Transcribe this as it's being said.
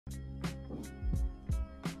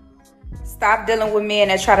Stop dealing with men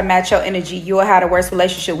that try to match your energy. You'll have a worse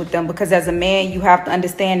relationship with them, because as a man, you have to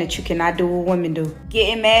understand that you cannot do what women do.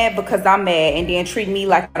 Getting mad because I'm mad and then treat me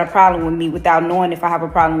like I got a problem with me without knowing if I have a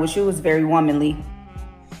problem with you is very womanly.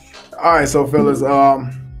 All right, so fellas,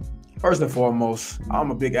 first and foremost, I'm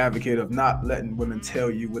a big advocate of not letting women tell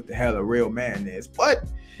you what the hell a real man is. But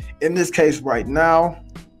in this case right now,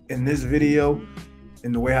 in this video,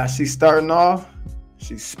 in the way how she's starting off,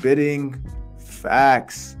 she's spitting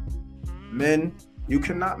facts. Men, you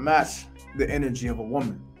cannot match the energy of a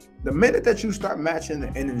woman. The minute that you start matching the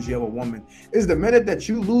energy of a woman is the minute that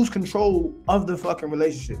you lose control of the fucking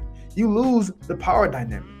relationship. You lose the power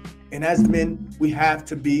dynamic. And as men, we have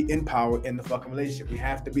to be in power in the fucking relationship. We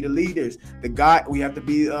have to be the leaders, the guy. We have to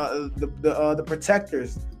be the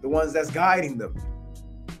protectors, the ones that's guiding them.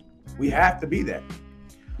 We have to be that.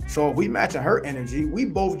 So if we matching her energy, we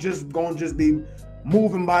both gonna be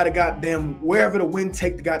moving by the goddamn wherever the wind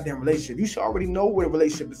take the goddamn relationship. You should already know where the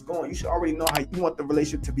relationship is going. You should already know how you want the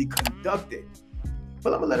relationship to be conducted.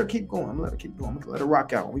 But I'm gonna let her keep going. I'm gonna let her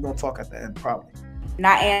rock out. We're gonna talk at the end probably.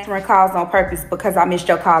 Not answering calls on purpose because I missed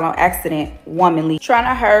your call on accident, womanly. Trying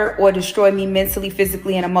to hurt or destroy me mentally,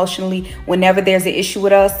 physically, and emotionally whenever there's an issue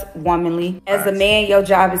with us, womanly. As a man, your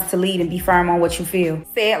job is to lead and be firm on what you feel.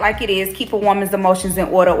 Say it like it is. Keep a woman's emotions in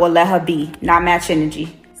order or let her be. Not match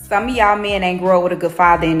energy. Some of y'all men ain't grow with a good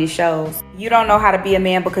father in these shows. You don't know how to be a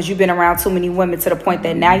man because you've been around too many women to the point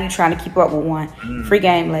that now you're trying to keep up with one. Free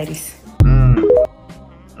game, ladies.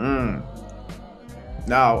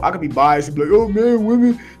 Now, I could be biased and be like, oh man,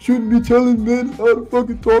 women shouldn't be telling men how to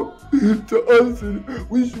fucking talk to us, and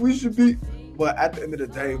we should be. But at the end of the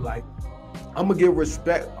day, like, I'm gonna give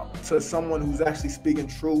respect to someone who's actually speaking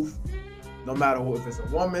truth, no matter if it's a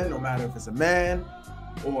woman, no matter if it's a man,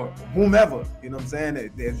 or whomever. You know what I'm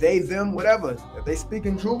saying? If they, them, whatever. If they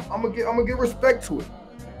speaking truth, I'm gonna give respect to it.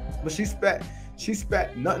 But she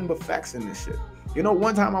spat nothing but facts in this shit. You know,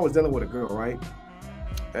 one time I was dealing with a girl, right?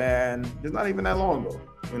 And it's not even that long ago.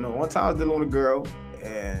 You know, one time I was dealing with a girl,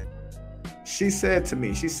 and she said to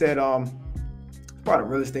me, probably the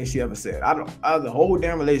realest thing she ever said. Out of the whole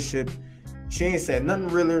damn relationship, she ain't said nothing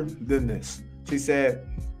realer than this. She said,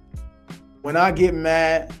 when I get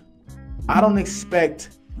mad, I don't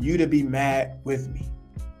expect you to be mad with me.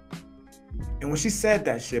 And when she said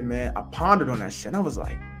that shit, man, I pondered on that shit, and I was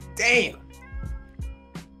like, damn,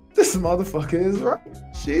 this motherfucker is right.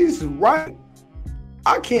 She's right.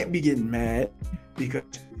 I can't be getting mad because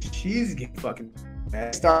she's getting fucking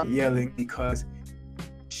mad. Start yelling because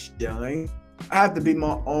she's yelling. I have to be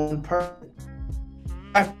my own person.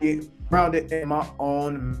 I have to get grounded in my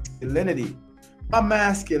own masculinity. My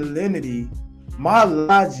masculinity, my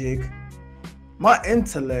logic, my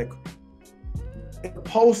intellect is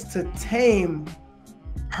supposed to tame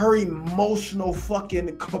her emotional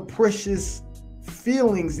fucking capricious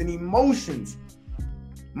feelings and emotions.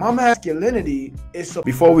 My masculinity is so.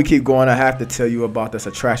 Before we keep going, I have to tell you about this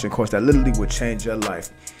attraction course that literally would change your life.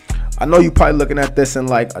 I know you're probably looking at this and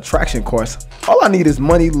like, attraction course, all I need is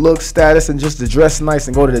money, looks, status, and just to dress nice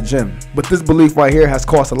and go to the gym. But this belief right here has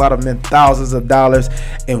cost a lot of men thousands of dollars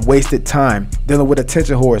and wasted time dealing with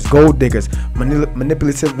attention whores, gold diggers,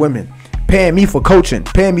 manipulative women, paying me for coaching,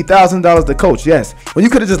 paying me $1,000 to coach. Yes, when you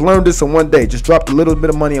could have just learned this in one day, just dropped a little bit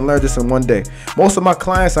of money and learned this in one day. Most of my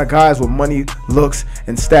clients are guys with money, looks,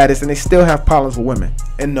 and status, and they still have problems with women.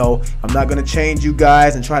 And no, I'm not gonna change you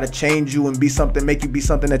guys and try to change you and be something, make you be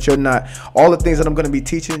something that you're not. All the things that I'm gonna be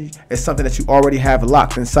teaching you is something that you already have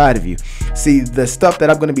locked inside of you. See, the stuff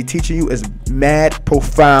that I'm gonna be teaching you is mad,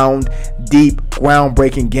 profound, deep,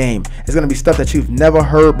 groundbreaking game. It's gonna be stuff that you've never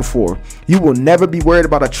heard before. You will never be worried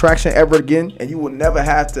about attraction ever again, and you will never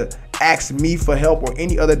have to ask me for help or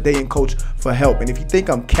any other dating coach for help. And if you think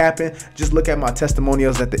I'm capping, just look at my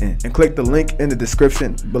testimonials at the end and click the link in the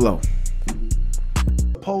description below.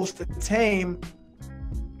 Supposed to tame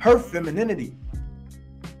her femininity.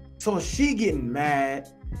 So she getting mad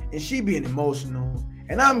and she being emotional,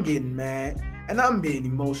 and I'm getting mad and I'm being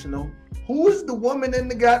emotional. Who's the woman in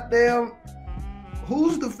the goddamn?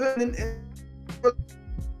 Who's the feminine?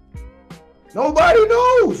 Nobody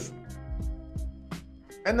knows.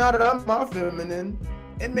 And now that I'm my feminine,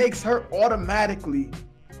 it makes her automatically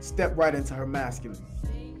step right into her masculine.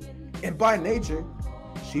 And by nature,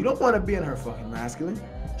 she don't want to be in her fucking masculine.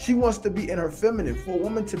 She wants to be in her feminine. For a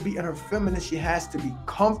woman to be in her feminine, she has to be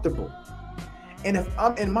comfortable. And if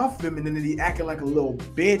I'm in my femininity acting like a little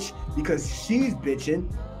bitch because she's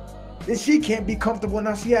bitching, then she can't be comfortable.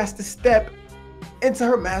 Now she has to step into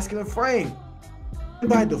her masculine frame. And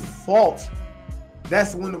by default,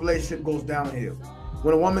 that's when the relationship goes downhill.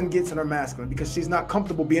 when a woman gets in her masculine because she's not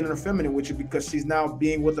comfortable being in her feminine with you because she's now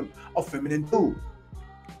being with a feminine dude.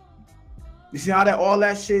 You see how all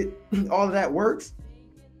that shit, all of that works?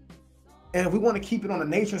 And if we want to keep it on the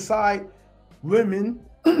nature side, women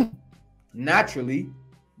naturally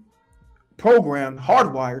programmed,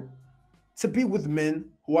 hardwired to be with men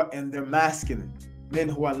who are in their masculine, men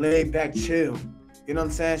who are laid back, chill. You know what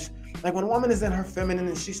I'm saying? Like when a woman is in her feminine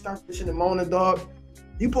and she starts bitching and moaning, dog,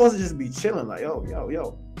 you supposed to just be chilling, like,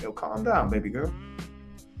 yo, calm down, baby girl.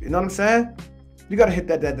 You know what I'm saying? You gotta hit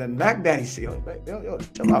that Mac Daddy shit. Yo,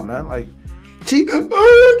 chill out, man. Like, oh,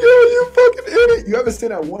 girl, you fucking idiot. You ever seen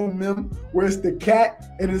that one meme where it's the cat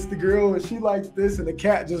and it's the girl and she like this and the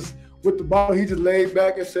cat just with the bottle, he just laid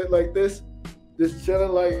back and shit like this, just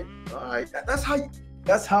chilling, like, all right,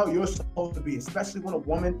 that's how you're supposed to be, especially when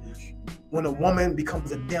a woman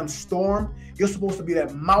becomes a damn storm. You're supposed to be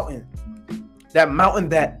that mountain that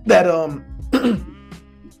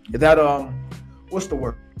what's the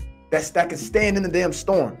word? That can stand in the damn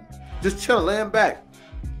storm, just chilling, laying back.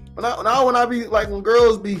 When I be like, when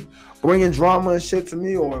girls be bringing drama and shit to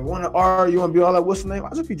me or want to argue and be all like, what's the name? I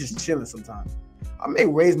just be just chilling sometimes. I may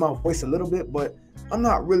raise my voice a little bit, but I'm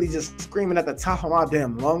not really just screaming at the top of my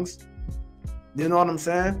damn lungs. You know what I'm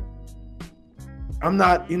saying? I'm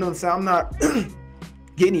not, you know what I'm saying? I'm not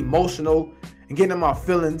getting emotional and getting in my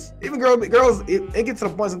feelings. Even girls, it gets to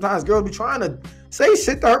the point sometimes girls be trying to say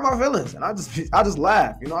shit to hurt my feelings. And I just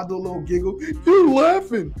laugh. You know, I do a little giggle. You're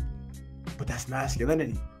laughing. But that's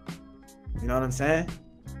masculinity. You know what I'm saying?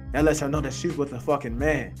 That lets her know that she's with a fucking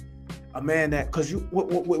man. A man that, because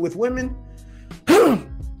with women,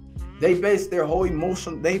 they base their whole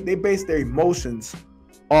emotion, they base their emotions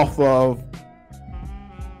off of,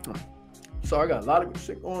 sorry, I got a lot of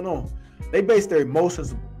shit going on. They base their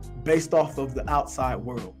emotions based off of the outside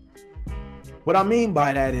world. What I mean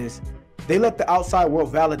by that is they let the outside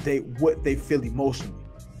world validate what they feel emotionally.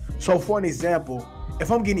 So for an example,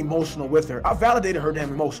 if I'm getting emotional with her, I validated her damn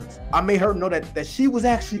emotions. I made her know that she was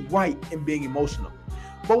actually right in being emotional.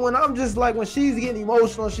 But when I'm just like, when she's getting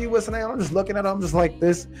emotional, she was saying, I'm just looking at her, I'm just like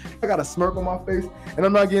this. I got a smirk on my face and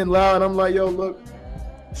I'm not getting loud. And I'm like, yo, look,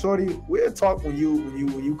 shorty, we'll talk when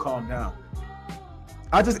you calm down.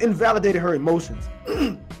 I just invalidated her emotions.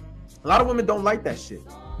 A lot of women don't like that shit.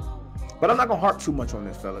 But I'm not gonna harp too much on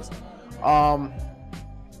this, fellas.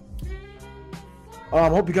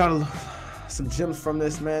 Hope you got some gems from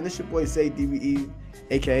this, man. This your boy Zay DVE,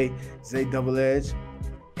 aka Zay Double Edge.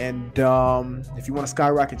 And if you want to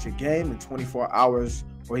skyrocket your game in 24 hours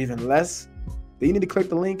or even less, then you need to click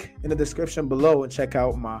the link in the description below and check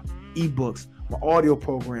out my ebooks, my audio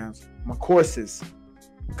programs, my courses.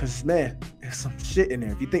 Cause man, there's some shit in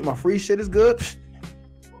there. If you think my free shit is good,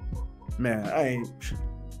 man,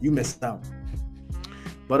 you missed out.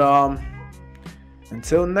 But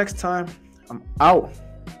until next time, I'm out.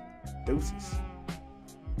 Deuces.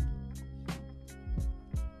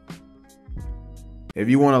 If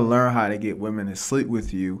you want to learn how to get women to sleep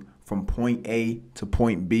with you from point A to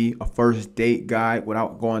point B, a first date guide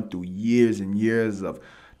without going through years and years of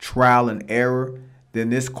trial and error, then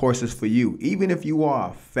this course is for you. Even if you are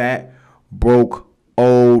a fat, broke,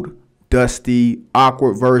 old, dusty,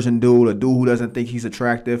 awkward version dude, a dude who doesn't think he's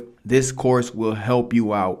attractive, this course will help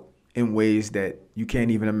you out in ways that you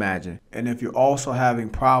can't even imagine. And if you're also having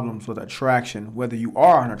problems with attraction, whether you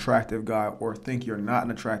are an attractive guy or think you're not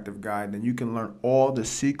an attractive guy, then you can learn all the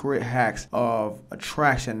secret hacks of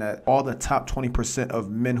attraction that all the top 20% of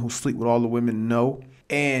men who sleep with all the women know.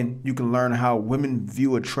 And you can learn how women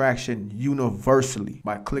view attraction universally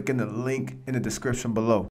by clicking the link in the description below.